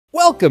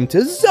Welcome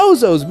to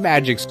Zozo's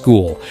Magic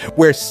School,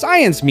 where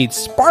science meets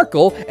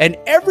sparkle and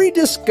every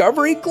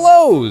discovery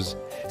glows.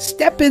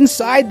 Step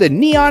inside the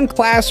neon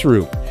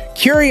classroom.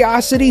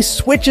 Curiosity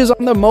switches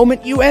on the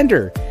moment you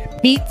enter.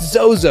 Meet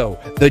Zozo,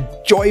 the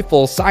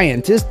joyful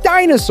scientist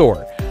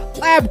dinosaur.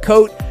 Lab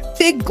coat,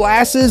 big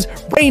glasses,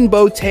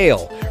 rainbow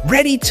tail,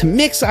 ready to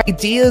mix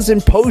ideas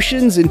and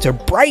potions into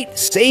bright,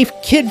 safe,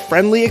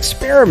 kid-friendly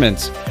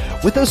experiments.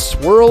 With a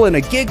swirl and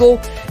a giggle,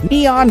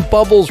 neon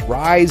bubbles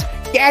rise,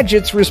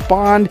 gadgets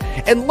respond,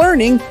 and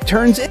learning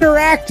turns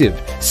interactive.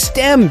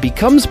 STEM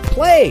becomes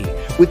play,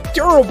 with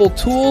durable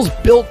tools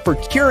built for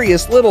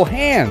curious little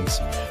hands.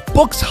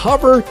 Books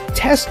hover,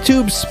 test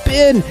tubes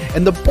spin,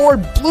 and the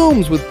board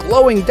blooms with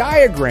glowing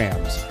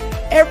diagrams.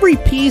 Every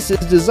piece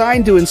is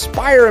designed to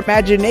inspire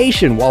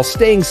imagination while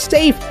staying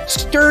safe,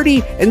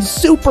 sturdy, and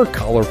super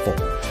colorful.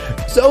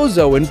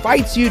 Zozo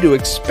invites you to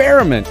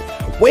experiment,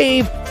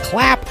 wave,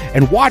 clap,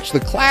 and watch the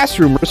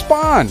classroom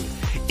respond.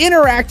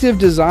 Interactive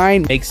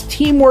design makes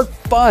teamwork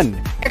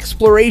fun,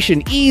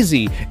 exploration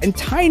easy, and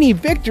tiny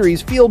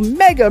victories feel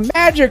mega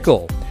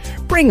magical.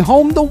 Bring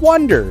home the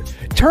wonder.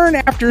 Turn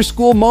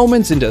after-school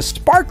moments into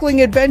sparkling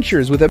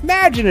adventures with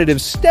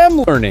imaginative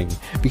STEM learning,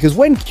 because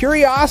when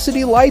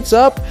curiosity lights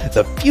up,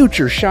 the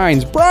future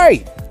shines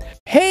bright.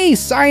 Hey,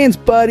 science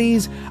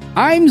buddies,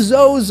 I'm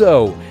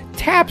Zozo.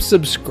 Tap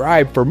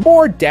subscribe for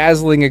more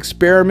dazzling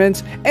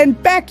experiments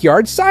and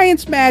backyard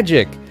science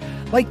magic.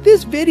 Like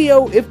this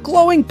video if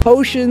glowing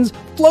potions,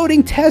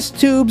 floating test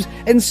tubes,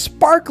 and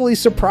sparkly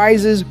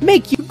surprises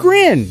make you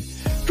grin.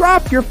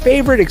 Drop your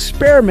favorite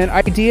experiment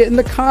idea in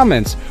the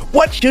comments.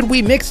 What should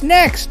we mix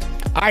next?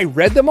 I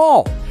read them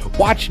all.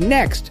 Watch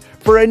next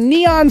for a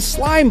neon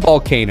slime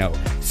volcano.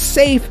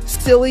 Safe,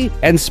 silly,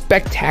 and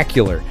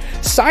spectacular.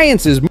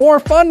 Science is more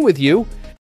fun with you.